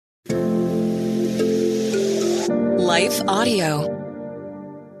Life Audio.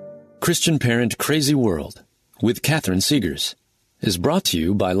 Christian Parent Crazy World with Catherine Segars is brought to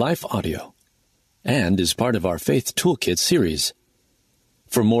you by Life Audio and is part of our Faith Toolkit series.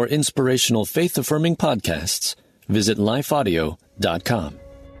 For more inspirational faith-affirming podcasts, visit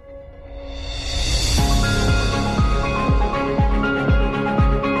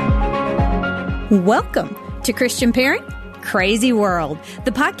lifeaudio.com. Welcome to Christian Parent Crazy World,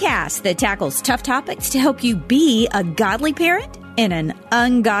 the podcast that tackles tough topics to help you be a godly parent in an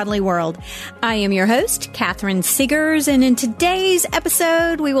ungodly world. I am your host, Catherine Segars, and in today's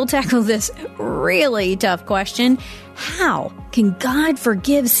episode, we will tackle this really tough question. How can God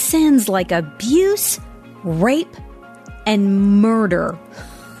forgive sins like abuse, rape, and murder?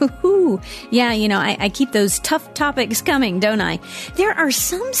 Yeah, I keep those tough topics coming, don't I? There are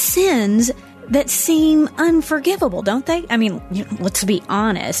some sins that seem unforgivable, don't they? I mean, let's be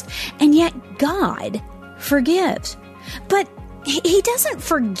honest. And yet God forgives. But He doesn't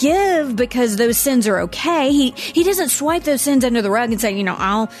forgive because those sins are okay. He doesn't swipe those sins under the rug and say,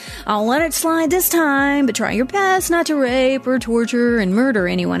 I'll let it slide this time, but try your best not to rape or torture and murder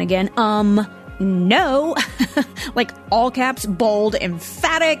anyone again. No. Like all caps, bold,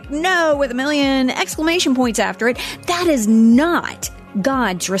 emphatic, no, with a million exclamation points after it. That is not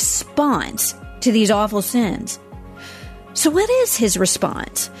God's response to these awful sins. So what is His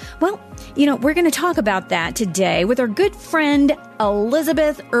response? Well, we're going to talk about that today with our good friend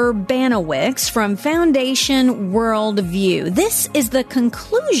Elizabeth Urbanowicz from Foundation Worldview. This is the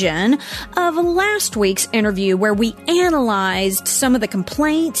conclusion of last week's interview where we analyzed some of the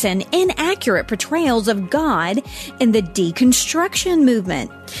complaints and inaccurate portrayals of God in the deconstruction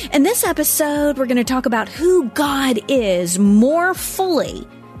movement. In this episode, we're going to talk about who God is more fully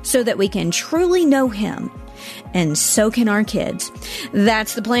so that we can truly know Him. And so can our kids.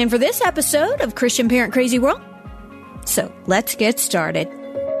 That's the plan for this episode of Christian Parent Crazy World. So let's get started.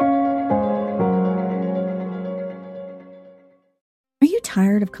 Are you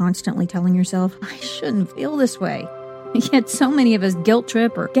tired of constantly telling yourself, I shouldn't feel this way? Yet so many of us guilt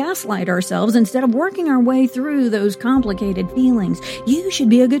trip or gaslight ourselves instead of working our way through those complicated feelings. You should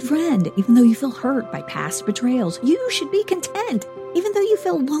be a good friend, even though you feel hurt by past betrayals. You should be content, even though you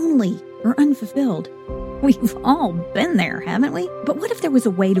feel lonely or unfulfilled. We've all been there, haven't we? But what if there was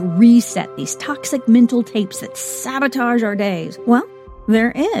a way to reset these toxic mental tapes that sabotage our days? Well,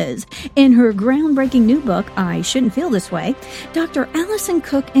 there is. In her groundbreaking new book, I Shouldn't Feel This Way, Dr. Allison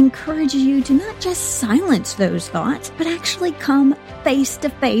Cook encourages you to not just silence those thoughts, but actually come face to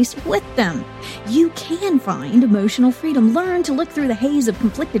face with them. You can find emotional freedom, learn to look through the haze of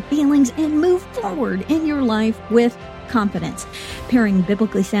conflicted feelings, and move forward in your life with confidence. Pairing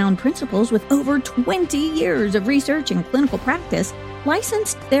biblically sound principles with over 20 years of research and clinical practice,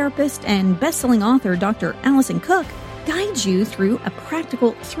 licensed therapist and best-selling author Dr. Allison Cook guides you through a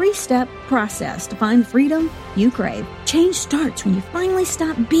practical 3-step process to find the freedom you crave. Change starts when you finally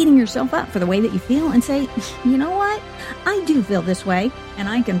stop beating yourself up for the way that you feel and say, you know what? I do feel this way, and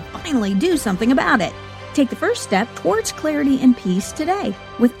I can finally do something about it. Take the first step towards clarity and peace today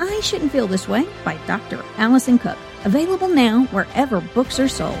with I Shouldn't Feel This Way by Dr. Allison Cook. Available now wherever books are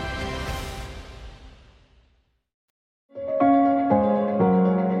sold.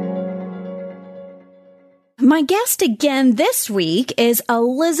 My guest again this week is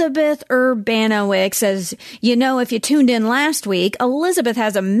Elizabeth Urbanowicz. As you know, if you tuned in last week, Elizabeth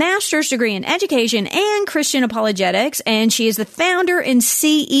has a master's degree in education and Christian apologetics, and she is the founder and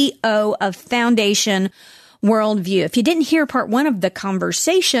CEO of Foundation Worldview. If you didn't hear part 1 of the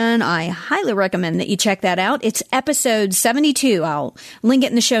conversation, I highly recommend that you check that out. It's episode 72. I'll link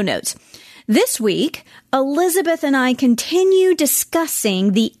it in the show notes. This week, Elizabeth and I continue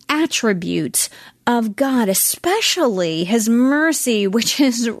discussing the attributes of God, especially His mercy, which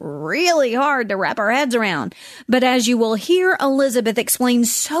is really hard to wrap our heads around. But as you will hear Elizabeth explain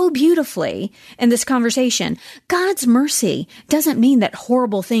so beautifully in this conversation, God's mercy doesn't mean that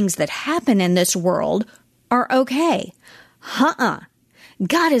horrible things that happen in this world are okay.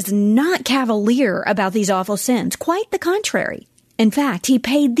 God is not cavalier about these awful sins. Quite the contrary. In fact, He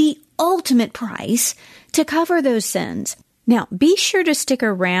paid the ultimate price to cover those sins. Now, be sure to stick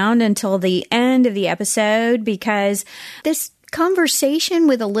around until the end of the episode because this conversation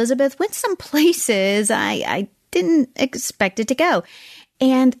with Elizabeth went some places I didn't expect it to go.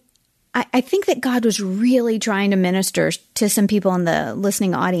 And I think that God was really trying to minister to some people in the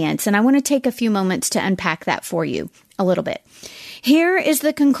listening audience, and I want to take a few moments to unpack that for you a little bit. Here is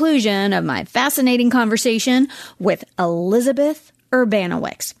the conclusion of my fascinating conversation with Elizabeth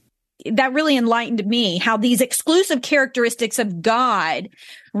Urbanowicz. That really enlightened me how these exclusive characteristics of God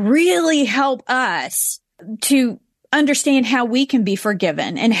really help us to understand how we can be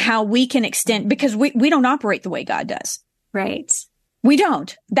forgiven and how we can extend, because we don't operate the way God does. Right. We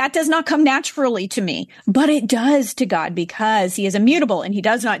don't. That does not come naturally to me, but it does to God because he is immutable and he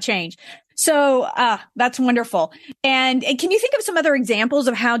does not change. So, that's wonderful. And can you think of some other examples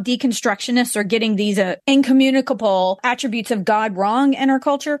of how deconstructionists are getting these incommunicable attributes of God wrong in our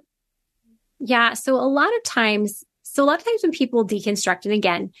culture? Yeah. So a lot of times when people deconstruct, and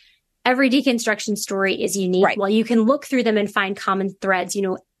again, every deconstruction story is unique. Right. While you can look through them and find common threads,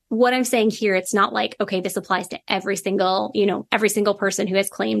 what I'm saying here, it's not like, okay, this applies to every single person who has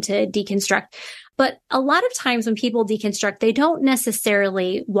claimed to deconstruct. But a lot of times when people deconstruct, they don't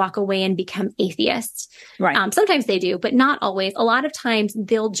necessarily walk away and become atheists. Right. Sometimes they do, but not always. A lot of times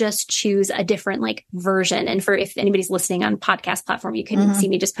they'll just choose a different version. And if anybody's listening on podcast platform, you can see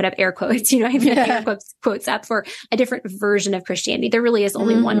me just put up air quotes. I have air quotes up for a different version of Christianity. There really is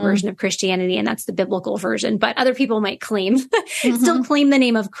only one version of Christianity, and that's the biblical version. But other people might still claim the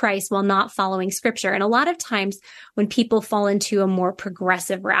name of Christ while not following scripture. And a lot of times when people fall into a more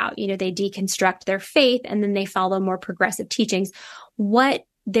progressive route, they deconstruct their faith and then they follow more progressive teachings. What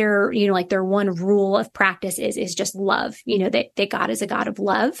their one rule of practice is just love, that God is a God of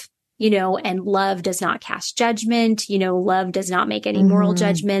love, and love does not cast judgment, love does not make any moral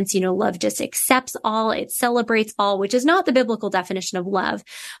judgments, love just accepts all, it celebrates all, which is not the biblical definition of love,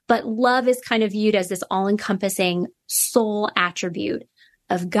 but love is kind of viewed as this all-encompassing soul attribute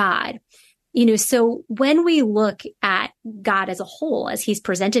of God. So when we look at God as a whole, as he's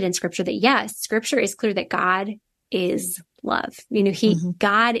presented in scripture, that yes, scripture is clear that God is love.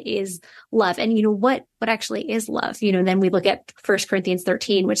 God is love. And what actually is love? Then we look at 1 Corinthians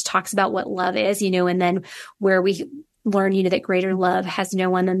 13, which talks about what love is, and then where we learn, that greater love has no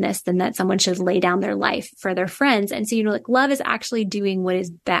one than this, than that someone should lay down their life for their friends. And so, love is actually doing what is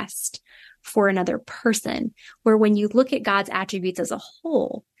best for another person, where when you look at God's attributes as a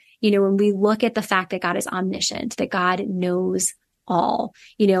whole, when we look at the fact that God is omniscient, that God knows all,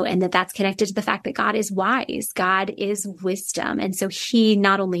 and that's connected to the fact that God is wise, God is wisdom. And so he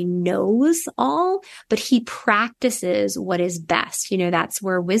not only knows all, but he practices what is best. That's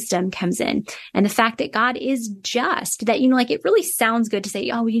where wisdom comes in. And the fact that God is just, that, it really sounds good to say,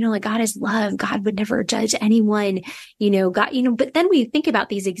 God is love. God would never judge anyone, God, but then we think about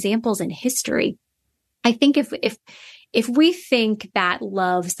these examples in history. I think if we think that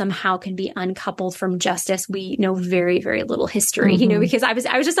love somehow can be uncoupled from justice, we know very, very little history, because I was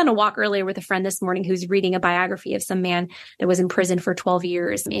just on a walk earlier with a friend this morning who's reading a biography of some man that was in prison for 12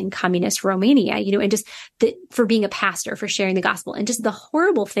 years in communist Romania, and just for being a pastor, for sharing the gospel, and just the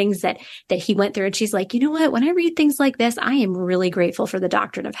horrible things that he went through. And she's like, what, when I read things like this, I am really grateful for the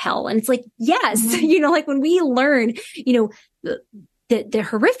doctrine of hell. And it's like, yes, when we learn, the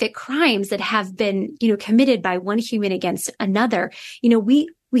horrific crimes that have been, committed by one human against another, we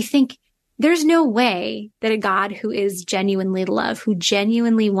think there's no way that a God who is genuinely love, who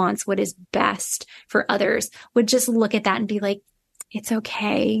genuinely wants what is best for others, would just look at that and be like, it's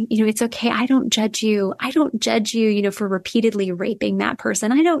okay. It's okay. I don't judge you. I don't judge you, for repeatedly raping that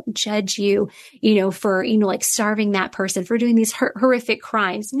person. I don't judge you, for, starving that person, for doing these horrific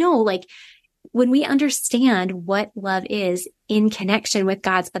crimes. No, when we understand what love is in connection with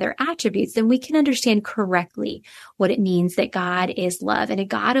God's other attributes, then we can understand correctly what it means that God is love. And a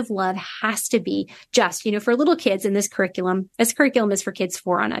God of love has to be just, for little kids in this curriculum is for kids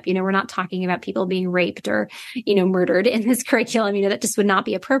 4 on up. We're not talking about people being raped or, murdered in this curriculum, that just would not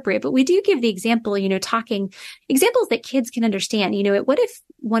be appropriate. But we do give the example, talking examples that kids can understand. What if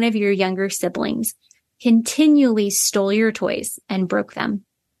one of your younger siblings continually stole your toys and broke them?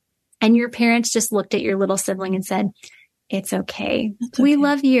 And your parents just looked at your little sibling and said, it's okay. We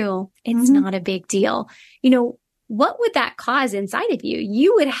love you. It's not a big deal. What would that cause inside of you?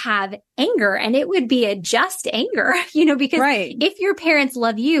 You would have anger, and it would be a just anger, because if your parents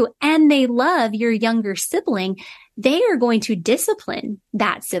love you and they love your younger sibling, they are going to discipline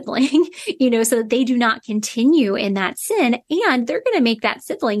that sibling, so that they do not continue in that sin. And they're going to make that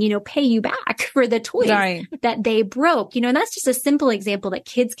sibling, pay you back for the toys that they broke, and that's just a simple example that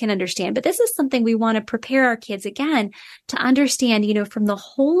kids can understand. But this is something we want to prepare our kids again to understand, from the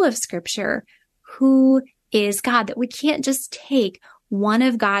whole of scripture, who is God, that we can't just take one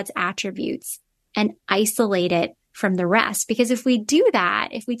of God's attributes and isolate it from the rest. Because if we do that,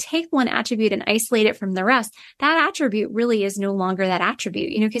 if we take one attribute and isolate it from the rest, that attribute really is no longer that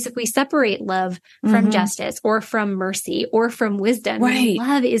attribute, because if we separate love from justice or from mercy or from wisdom,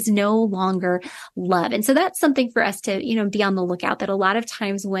 love is no longer love. And so that's something for us to, be on the lookout, that a lot of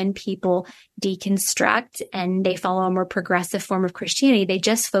times when people deconstruct and they follow a more progressive form of Christianity, they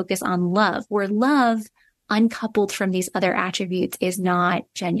just focus on love, where love uncoupled from these other attributes is not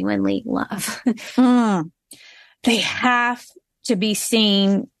genuinely love. They have to be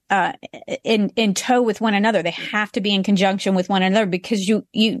seen in tow with one another. They have to be in conjunction with one another, because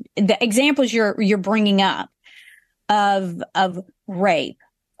the examples you're bringing up of rape,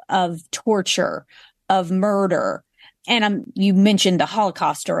 of torture, of murder, and you mentioned the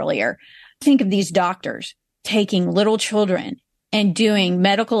Holocaust earlier. Think of these doctors taking little children and doing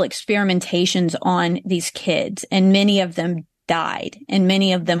medical experimentations on these kids, and many of them died, and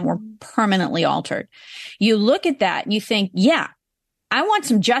many of them were permanently altered. You look at that and you think, yeah, I want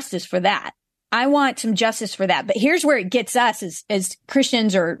some justice for that. I want some justice for that. But here's where it gets us as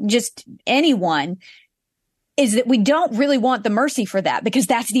Christians, or just anyone, is that we don't really want the mercy for that, because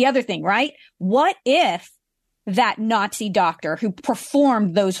that's the other thing, right? What if that Nazi doctor who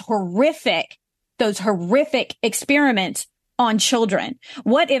performed those horrific experiments on children?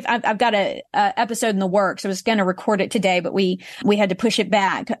 What if I've got a episode in the works? I was going to record it today, but we had to push it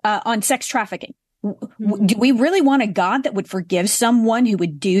back on sex trafficking. Do we really want a God that would forgive someone who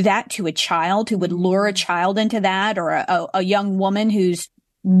would do that to a child, who would lure a child into that, or a young woman who's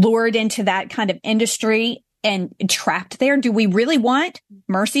lured into that kind of industry and trapped there? Do we really want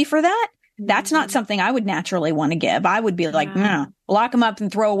mercy for that? That's not something I would naturally want to give. I would be like, no, lock them up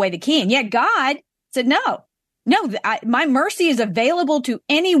and throw away the key. And yet God said, no, my mercy is available to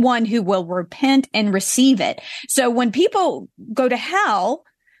anyone who will repent and receive it. So when people go to hell,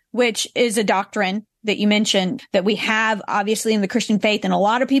 which is a doctrine that you mentioned that we have obviously in the Christian faith, and a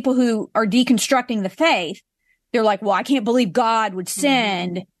lot of people who are deconstructing the faith, they're like, well, I can't believe God would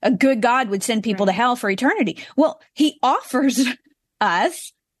send, a good God would send people to hell for eternity. Well, he offers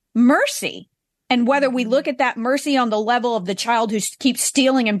us mercy. And whether we look at that mercy on the level of the child who keeps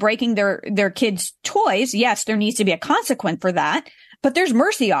stealing and breaking their kids' toys, yes, there needs to be a consequence for that, but there's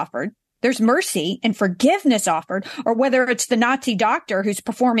mercy offered. There's mercy and forgiveness offered. Or whether it's the Nazi doctor who's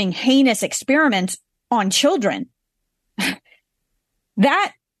performing heinous experiments on children.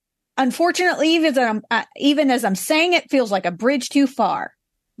 That, unfortunately, even as I'm saying it, feels like a bridge too far.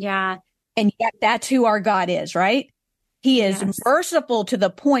 Yeah. And yet that's who our God is, right? He is merciful to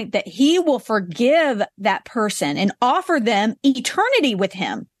the point that he will forgive that person and offer them eternity with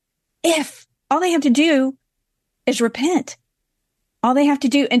him if all they have to do is repent. All they have to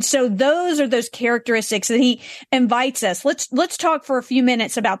do. And so those are those characteristics that he invites us. Let's talk for a few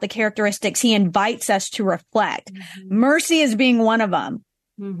minutes about the characteristics he invites us to reflect. Mercy is being one of them.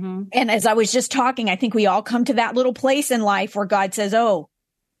 And as I was just talking, I think we all come to that little place in life where God says, oh,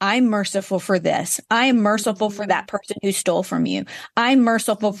 I'm merciful for this. I am merciful for that person who stole from you. I'm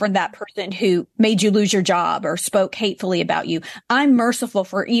merciful for that person who made you lose your job or spoke hatefully about you. I'm merciful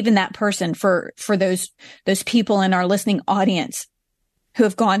for even that person, for those people in our listening audience who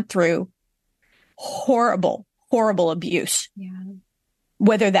have gone through horrible, horrible abuse,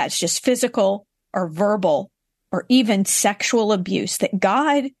 whether that's just physical or verbal or even sexual abuse, that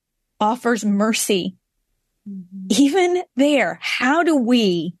God offers mercy. Even there, how do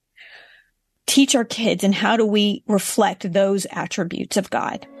we teach our kids, and how do we reflect those attributes of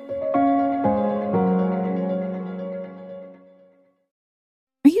God?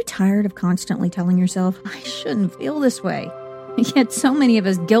 Are you tired of constantly telling yourself, I shouldn't feel this way? Yet so many of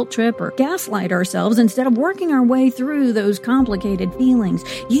us guilt trip or gaslight ourselves instead of working our way through those complicated feelings.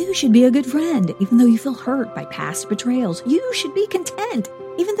 You should be a good friend, even though you feel hurt by past betrayals. You should be content,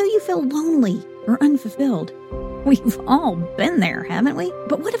 even though you feel lonely or unfulfilled. We've all been there, haven't we?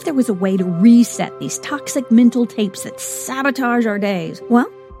 But what if there was a way to reset these toxic mental tapes that sabotage our days? Well,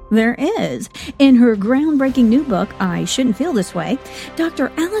 there is. In her groundbreaking new book, I Shouldn't Feel This Way, Dr.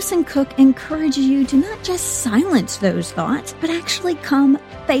 Alison Cook encourages you to not just silence those thoughts, but actually come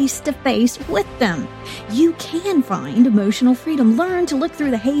face to face with them. You can find emotional freedom, learn to look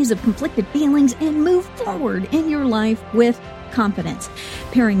through the haze of conflicted feelings, and move forward in your life with confidence.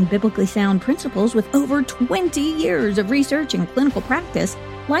 Pairing biblically sound principles with over 20 years of research and clinical practice,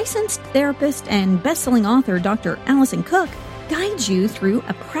 licensed therapist and best-selling author Dr. Alison Cook guides you through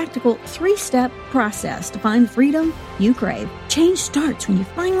a practical 3-step process to find the freedom you crave. Change starts when you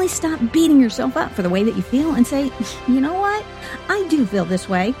finally stop beating yourself up for the way that you feel and say, you know what? I do feel this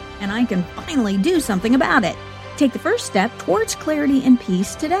way, and I can finally do something about it. Take the first step towards clarity and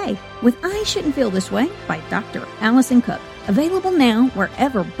peace today with I Shouldn't Feel This Way by Dr. Alison Cook. Available now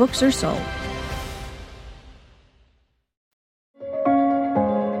wherever books are sold.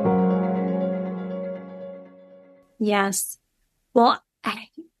 Yes. Well,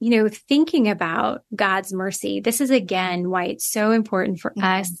 thinking about God's mercy, this is again why it's so important for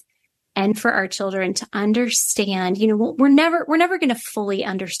us and for our children to understand, we're never going to fully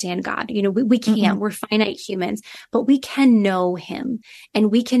understand God. We can't, we're finite humans, but we can know him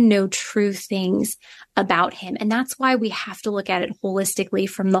and we can know true things about him. And that's why we have to look at it holistically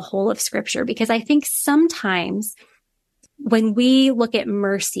from the whole of scripture, because I think sometimes when we look at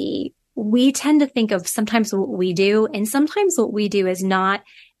mercy, we tend to think of sometimes what we do, and sometimes what we do is not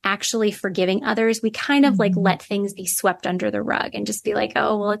actually forgiving others. We kind of like let things be swept under the rug and just be like,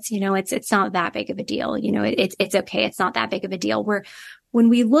 oh, well, it's not that big of a deal. It's okay. It's not that big of a deal. When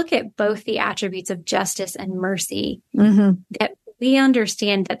we look at both the attributes of justice and mercy, that we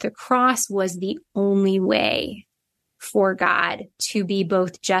understand that the cross was the only way for God to be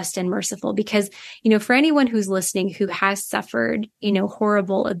both just and merciful. Because, for anyone who's listening who has suffered,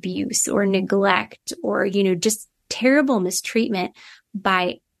 horrible abuse or neglect or, just terrible mistreatment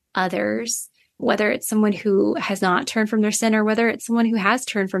by others, whether it's someone who has not turned from their sin or whether it's someone who has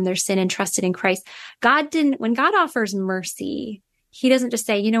turned from their sin and trusted in Christ, when God offers mercy, he doesn't just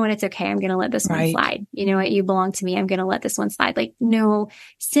say, it's okay, I'm going to let this one slide. You belong to me, I'm going to let this one slide. Like, no,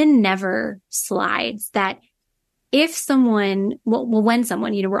 sin never slides. That if someone, when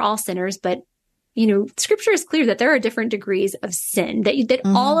someone, we're all sinners, but scripture is clear that there are different degrees of sin, that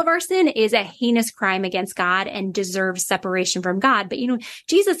all of our sin is a heinous crime against God and deserves separation from God. But,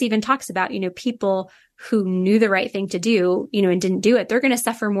 Jesus even talks about, people who knew the right thing to do, and didn't do it. They're going to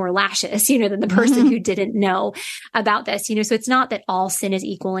suffer more lashes, than the person who didn't know about this, so it's not that all sin is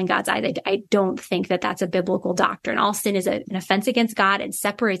equal in God's eyes. I don't think that that's a biblical doctrine. All sin is an offense against God and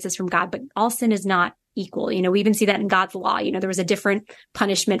separates us from God, but all sin is not equal. We even see that in God's law. There was a different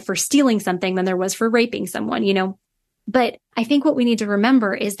punishment for stealing something than there was for raping someone, But I think what we need to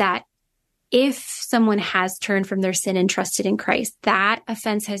remember is that if someone has turned from their sin and trusted in Christ, that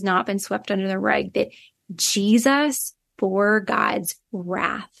offense has not been swept under the rug, that Jesus bore God's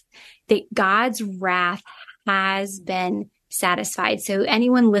wrath, that God's wrath has been satisfied. So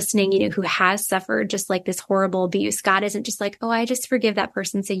anyone listening, who has suffered just like this horrible abuse, God isn't just like, oh, I just forgive that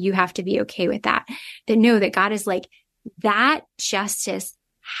person, so you have to be okay with that. That know that God is like, that justice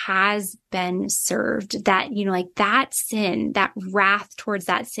has been served, that, that sin, that wrath towards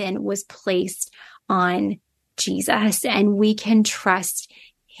that sin was placed on Jesus, and we can trust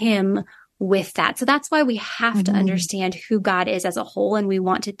him with that. So that's why we have to understand who God is as a whole. And we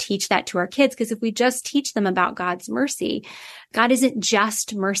want to teach that to our kids, because if we just teach them about God's mercy, God isn't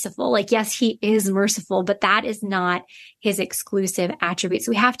just merciful. Like, yes, he is merciful, but that is not his exclusive attribute.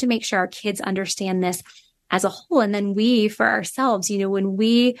 So we have to make sure our kids understand this as a whole. And then we, for ourselves,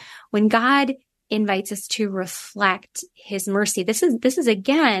 when God invites us to reflect his mercy, this is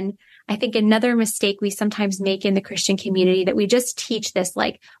again, I think, another mistake we sometimes make in the Christian community, that we just teach this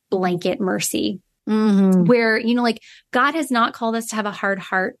like blanket mercy, where, God has not called us to have a hard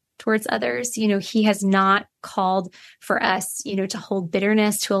heart towards others. He has not called for us, to hold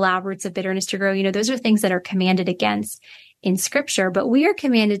bitterness, to allow roots of bitterness to grow. Those are things that are commanded against in scripture, but we are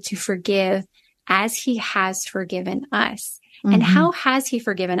commanded to forgive as he has forgiven us. And how has he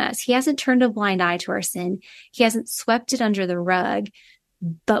forgiven us? He hasn't turned a blind eye to our sin. He hasn't swept it under the rug.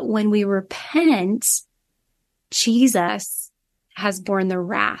 But when we repent, Jesus has borne the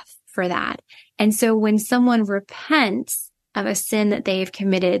wrath for that. And so when someone repents of a sin that they've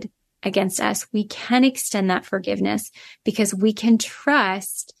committed against us, we can extend that forgiveness, because we can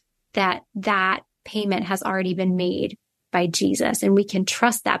trust that that payment has already been made by Jesus, and we can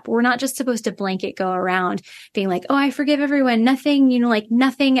trust that. But we're not just supposed to blanket go around being like, oh, I forgive everyone. Nothing,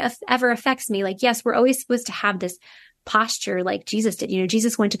 nothing ever affects me. Like, yes, we're always supposed to have this posture like Jesus did.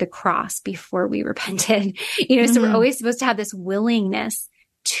 Jesus went to the cross before we repented, so we're always supposed to have this willingness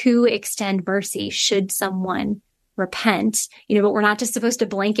to extend mercy should someone repent, but we're not just supposed to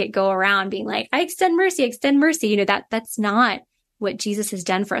blanket go around being like, I extend mercy. That's not what Jesus has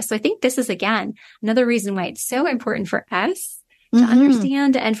done for us. So I think this is, again, another reason why it's so important for us to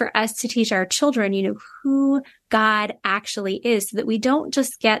understand and for us to teach our children, who God actually is, so that we don't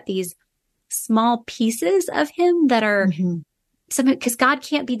just get these small pieces of him that are because God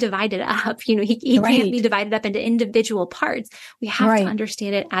can't be divided up. He can't be divided up into individual parts. We have to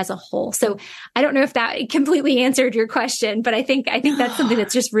understand it as a whole. So I don't know if that completely answered your question, but I think that's something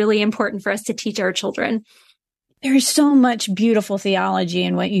that's just really important for us to teach our children. There's so much beautiful theology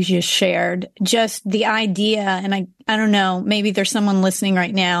in what you just shared. Just the idea, and I don't know, maybe there's someone listening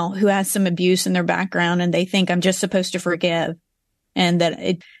right now who has some abuse in their background and they think I'm just supposed to forgive, and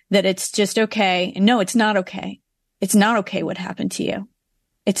that it's just okay. And no, it's not okay. It's not okay what happened to you.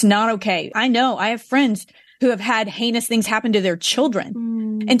 It's not okay. I know I have friends who have had heinous things happen to their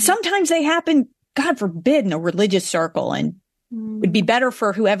children. And sometimes they happen, God forbid, in a religious circle. And Would be better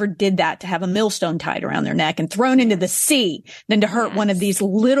for whoever did that to have a millstone tied around their neck and thrown into the sea than to hurt one of these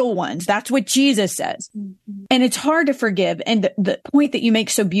little ones. That's what Jesus says. And it's hard to forgive. And the point that you make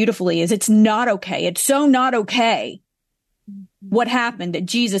so beautifully is it's not okay. It's so not okay. What happened, that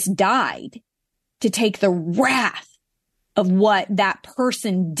Jesus died to take the wrath of what that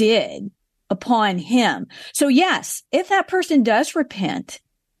person did upon him. So yes, if that person does repent,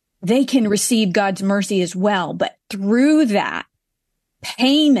 they can receive God's mercy as well. But through that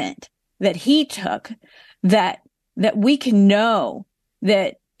payment that he took, that we can know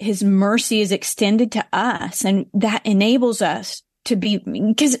that his mercy is extended to us, and that enables us to be,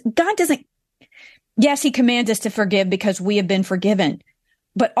 because God doesn't, yes, he commands us to forgive because we have been forgiven,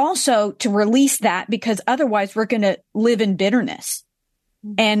 but also to release that, because otherwise we're going to live in bitterness.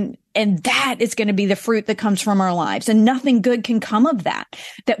 And that is going to be the fruit that comes from our lives. And nothing good can come of that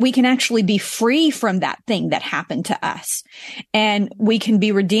we can actually be free from that thing that happened to us. And we can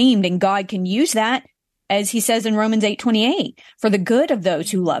be redeemed, and God can use that, as he says in Romans 8:28, for the good of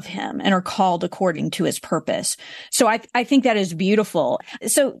those who love him and are called according to his purpose. So I think that is beautiful.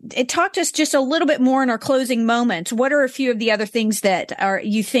 So talk to us just a little bit more in our closing moments. What are a few of the other things that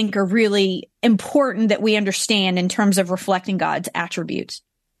you think are really important that we understand in terms of reflecting God's attributes?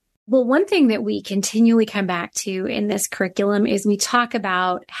 Well, one thing that we continually come back to in this curriculum is we talk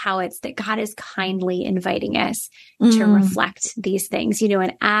about how it's that God is kindly inviting us to reflect these things,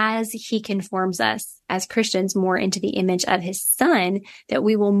 and as he conforms us as Christians more into the image of his son, that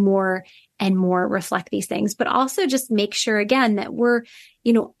we will more and more reflect these things, but also just make sure again that we're,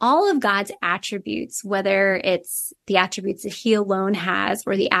 all of God's attributes, whether it's the attributes that he alone has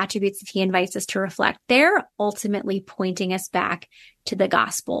or the attributes that he invites us to reflect, they're ultimately pointing us back to the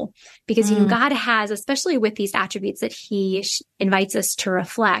gospel. Because, God has, especially with these attributes that he invites us to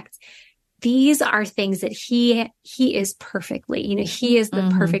reflect, these are things that he is perfectly, he is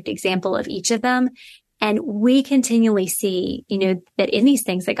the perfect example of each of them. And we continually see, that in these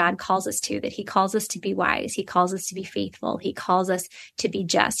things that God calls us to, that he calls us to be wise, he calls us to be faithful, he calls us to be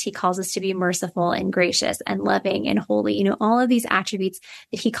just, he calls us to be merciful and gracious and loving and holy, all of these attributes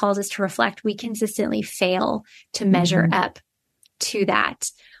that he calls us to reflect, we consistently fail to measure up to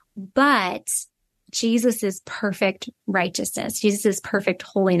that. But Jesus' perfect righteousness, Jesus' perfect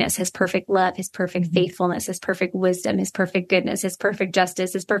holiness, his perfect love, his perfect faithfulness, his perfect wisdom, his perfect goodness, his perfect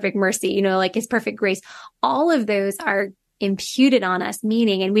justice, his perfect mercy, his perfect grace, all of those are imputed on us,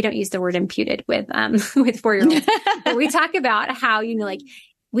 meaning, and we don't use the word imputed with 4-year-olds, but we talk about how,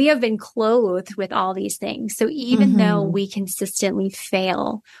 we have been clothed with all these things. So even though we consistently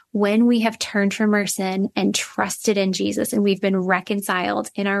fail, when we have turned from our sin and trusted in Jesus, and we've been reconciled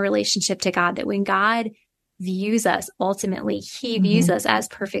in our relationship to God, that when God views us, ultimately, he views us as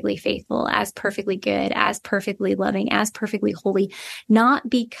perfectly faithful, as perfectly good, as perfectly loving, as perfectly holy, not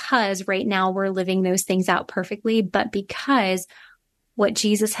because right now we're living those things out perfectly, but because what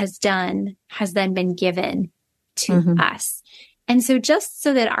Jesus has done has then been given to us. And so just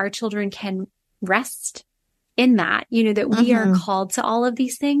so that our children can rest in that, that we are called to all of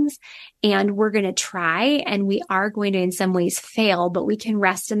these things, and we're going to try, and we are going to in some ways fail, but we can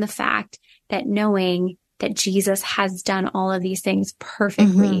rest in the fact that knowing that Jesus has done all of these things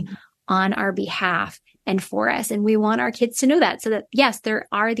perfectly on our behalf and for us. And we want our kids to know that, so that yes, there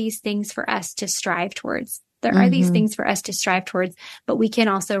are these things for us to strive towards. There are these things for us to strive towards, but we can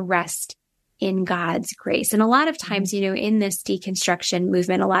also rest in God's grace. And a lot of times, in this deconstruction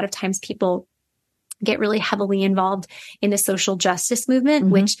movement, a lot of times people get really heavily involved in the social justice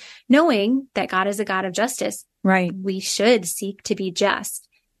movement, which, knowing that God is a God of justice, right, we should seek to be just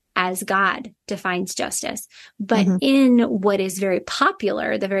as God defines justice. But in what is very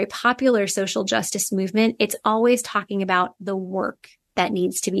popular, the very popular social justice movement, it's always talking about the work that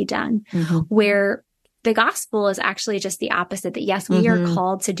needs to be done, where the gospel is actually just the opposite, that yes, we are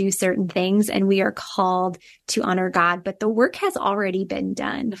called to do certain things and we are called to honor God, but the work has already been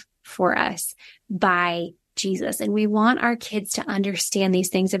done for us by Jesus. And we want our kids to understand these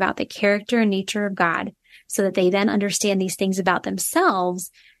things about the character and nature of God, so that they then understand these things about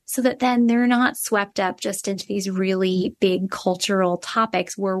themselves, so that then they're not swept up just into these really big cultural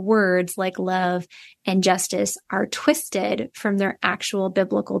topics where words like love and justice are twisted from their actual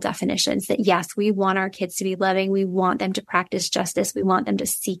biblical definitions. That yes, we want our kids to be loving. We want them to practice justice. We want them to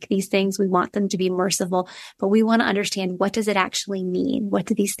seek these things. We want them to be merciful, but we want to understand, what does it actually mean? What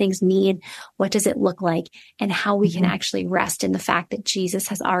do these things mean? What does it look like? And how we can actually rest in the fact that Jesus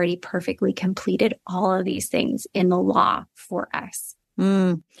has already perfectly completed all of these things in the law for us.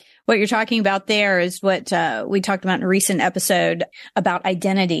 What you're talking about there is what we talked about in a recent episode about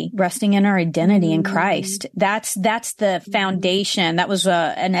identity, resting in our identity in Christ. That's the foundation. That was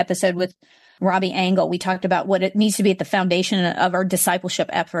an episode with Robbie Engel. We talked about what it needs to be at the foundation of our discipleship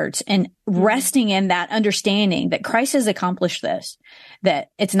efforts, and resting in that understanding that Christ has accomplished this, that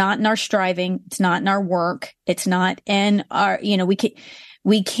it's not in our striving. It's not in our work. It's not in our,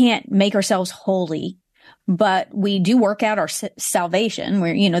 we can't make ourselves holy, but we do work out our salvation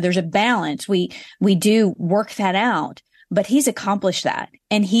where, there's a balance. We do work that out, but he's accomplished that,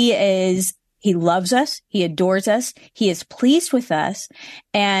 and he loves us. He adores us. He is pleased with us.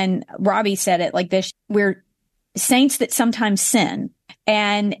 And Robbie said it like this: we're saints that sometimes sin,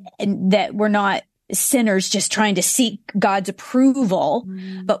 and that we're not sinners just trying to seek God's approval,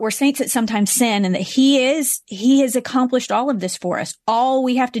 but we're saints that sometimes sin, and that he has accomplished all of this for us. All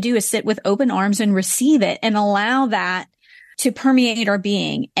we have to do is sit with open arms and receive it and allow that to permeate our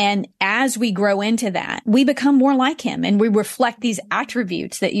being. And as we grow into that, we become more like him, and we reflect these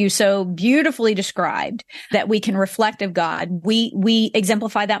attributes that you so beautifully described that we can reflect of God. We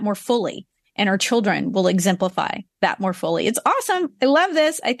exemplify that more fully, and our children will exemplify that more fully. It's awesome. I love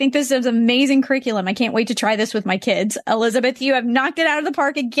this. I think this is amazing curriculum. I can't wait to try this with my kids. Elizabeth, you have knocked it out of the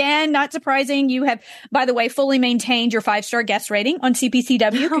park again. Not surprising. You have, by the way, fully maintained your 5-star guest rating on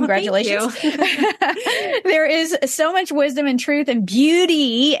CPCW. Congratulations. There is so much wisdom and truth and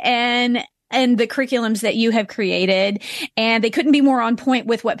beauty and the curriculums that you have created. And they couldn't be more on point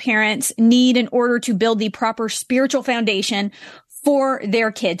with what parents need in order to build the proper spiritual foundation for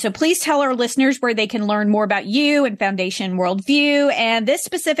their kids. So please tell our listeners where they can learn more about you and Foundation Worldview and this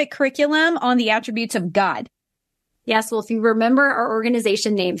specific curriculum on the attributes of God. Yes. Well, if you remember our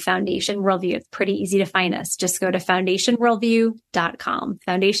organization name, Foundation Worldview, it's pretty easy to find us. Just go to foundationworldview.com,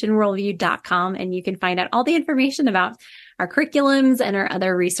 foundationworldview.com, and you can find out all the information about our curriculums and our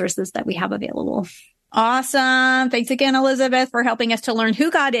other resources that we have available. Awesome. Thanks again, Elizabeth, for helping us to learn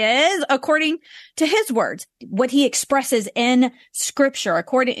who God is according to his words, what he expresses in scripture,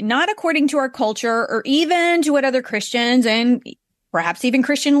 not according to our culture or even to what other Christians and perhaps even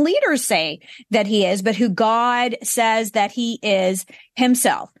Christian leaders say that he is, but who God says that he is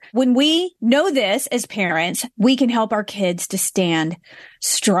himself. When we know this as parents, we can help our kids to stand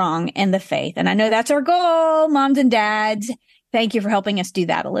strong in the faith. And I know that's our goal, moms and dads. Thank you for helping us do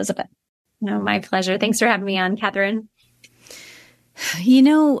that, Elizabeth. No, my pleasure. Thanks for having me on, Catherine.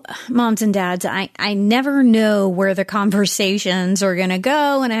 Moms and dads, I never know where the conversations are going to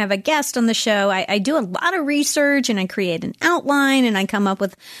go. And I have a guest on the show. I do a lot of research and I create an outline and I come up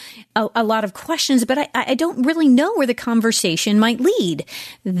with a lot of questions, but I don't really know where the conversation might lead.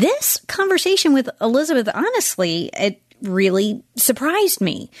 This conversation with Elizabeth, honestly, it really surprised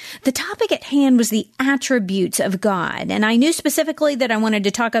me. The topic at hand was the attributes of God. And I knew specifically that I wanted to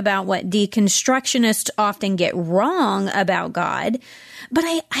talk about what deconstructionists often get wrong about God. But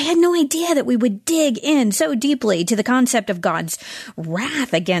I had no idea that we would dig in so deeply to the concept of God's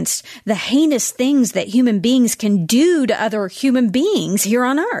wrath against the heinous things that human beings can do to other human beings here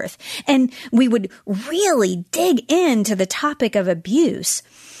on earth. And we would really dig into the topic of abuse.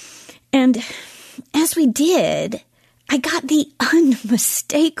 And as we did, I got the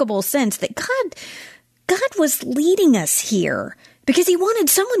unmistakable sense that God was leading us here because he wanted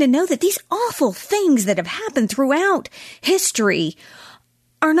someone to know that these awful things that have happened throughout history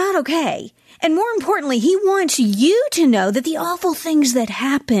are not okay. And more importantly, he wants you to know that the awful things that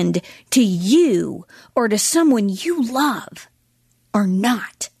happened to you or to someone you love are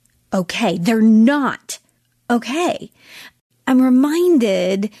not okay. They're not okay. I'm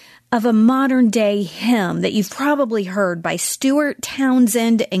reminded of a modern day hymn that you've probably heard by Stuart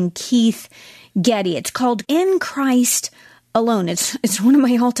Townsend and Keith Getty. It's called In Christ Alone. It's one of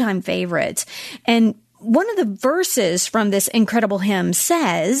my all-time favorites. And one of the verses from this incredible hymn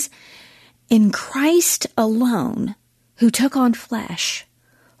says, "In Christ alone, who took on flesh,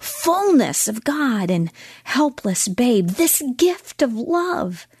 fullness of God and helpless babe, this gift of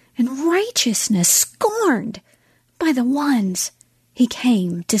love and righteousness scorned by the ones he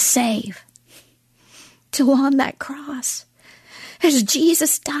came to save." Till on that cross, as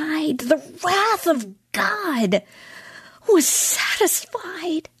Jesus died, the wrath of God was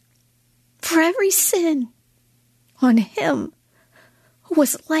satisfied. For every sin on him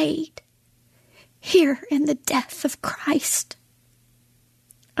was laid. Here in the death of Christ,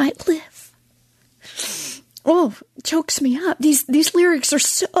 I live. Oh, it chokes me up. These lyrics are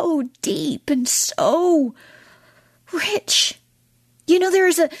so deep and so rich. There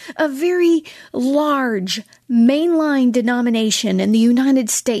is a very large mainline denomination in the United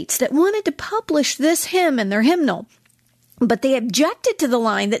States that wanted to publish this hymn in their hymnal. But they objected to the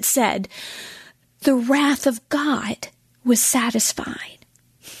line that said, the wrath of God was satisfied.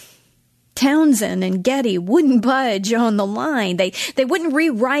 Townsend and Getty wouldn't budge on the line. They wouldn't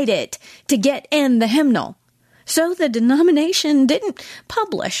rewrite it to get in the hymnal. So the denomination didn't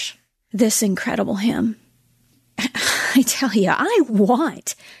publish this incredible hymn. I tell you, I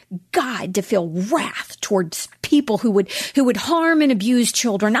want God to feel wrath towards people who would harm and abuse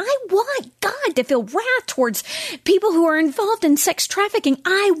children. I want God to feel wrath towards people who are involved in sex trafficking.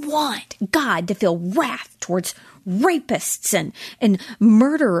 I want God to feel wrath towards rapists and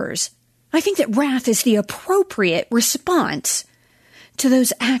murderers. I think that wrath is the appropriate response to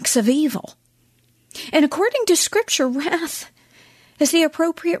those acts of evil. And according to Scripture, wrath is the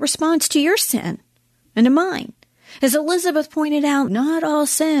appropriate response to your sin and to mine. As Elizabeth pointed out, not all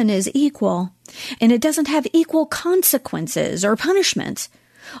sin is equal, and it doesn't have equal consequences or punishments,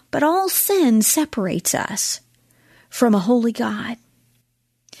 but all sin separates us from a holy God.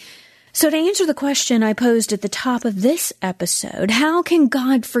 So to answer the question I posed at the top of this episode, how can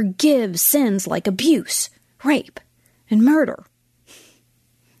God forgive sins like abuse, rape, and murder?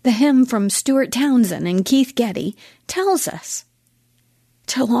 The hymn from Stuart Townsend and Keith Getty tells us,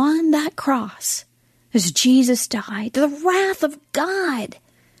 till on that cross, as Jesus died, the wrath of God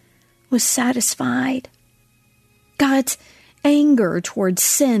was satisfied. God's anger towards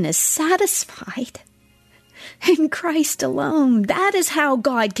sin is satisfied in Christ alone. That is how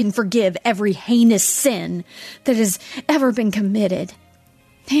God can forgive every heinous sin that has ever been committed,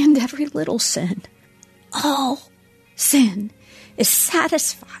 and every little sin. All sin is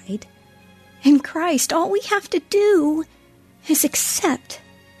satisfied in Christ. All we have to do is accept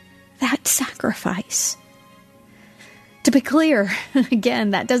that sacrifice. To be clear,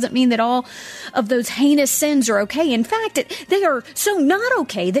 again, that doesn't mean that all of those heinous sins are okay. In fact, they are so not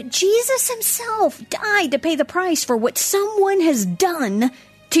okay that Jesus himself died to pay the price for what someone has done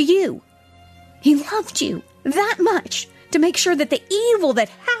to you. He loved you that much to make sure that the evil that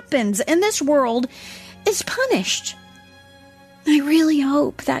happens in this world is punished. I really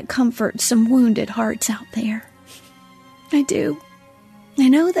hope that comforts some wounded hearts out there. I do. I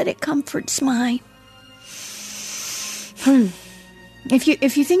know that it comforts mine. If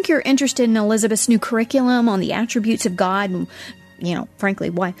you think you're interested in Elizabeth's new curriculum on the attributes of God, and, frankly,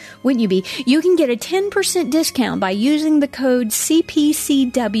 why wouldn't you be? You can get a 10% discount by using the code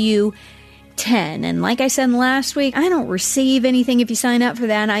CPCW10. And like I said last week, I don't receive anything if you sign up for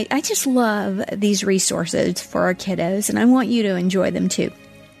that. And I just love these resources for our kiddos, and I want you to enjoy them too.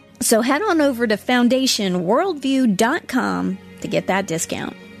 So head on over to foundationworldview.com to get that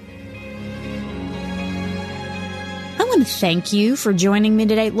discount. I want to thank you for joining me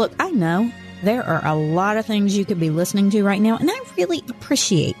today. Look, I know there are a lot of things you could be listening to right now, and I really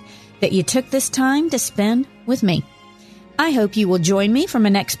appreciate that you took this time to spend with me. I hope you will join me for my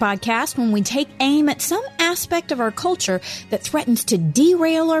next podcast when we take aim at some aspect of our culture that threatens to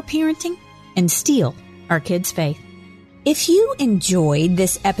derail our parenting and steal our kids' faith. If you enjoyed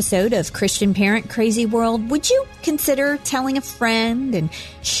this episode of Christian Parent Crazy World, would you consider telling a friend and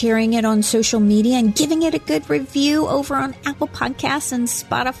sharing it on social media and giving it a good review over on Apple Podcasts and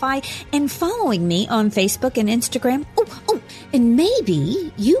Spotify and following me on Facebook and Instagram? Oh, and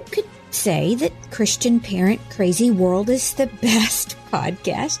maybe you could say that Christian Parent Crazy World is the best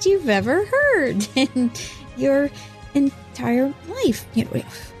podcast you've ever heard in your entire life.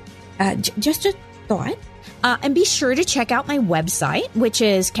 Just a thought. And be sure to check out my website, which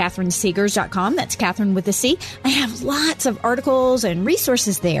is CatherineSeegers.com. That's Catherine with a C. I have lots of articles and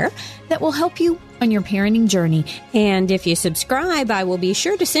resources there that will help you on your parenting journey. And if you subscribe, I will be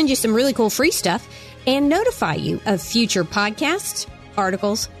sure to send you some really cool free stuff and notify you of future podcasts,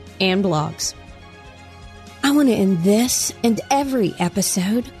 articles, and blogs. I want to end this and every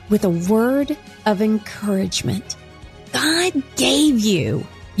episode with a word of encouragement. God gave you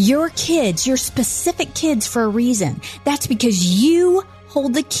your kids, your specific kids, for a reason. That's because you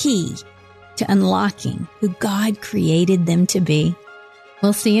hold the key to unlocking who God created them to be.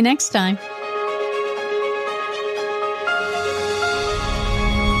 We'll see you next time.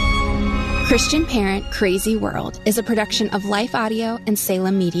 Christian Parent Crazy World is a production of Life Audio and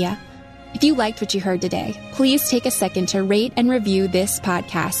Salem Media. If you liked what you heard today, please take a second to rate and review this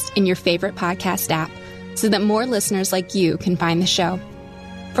podcast in your favorite podcast app so that more listeners like you can find the show.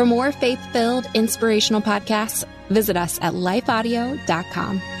 For more faith-filled, inspirational podcasts, visit us at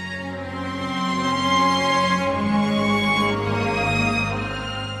lifeaudio.com.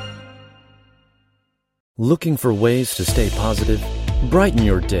 Looking for ways to stay positive? Brighten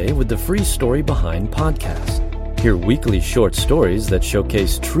your day with the Free Story Behind podcast. Hear weekly short stories that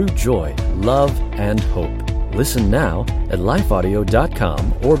showcase true joy, love, and hope. Listen now at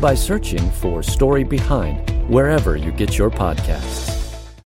lifeaudio.com or by searching for Story Behind wherever you get your podcasts.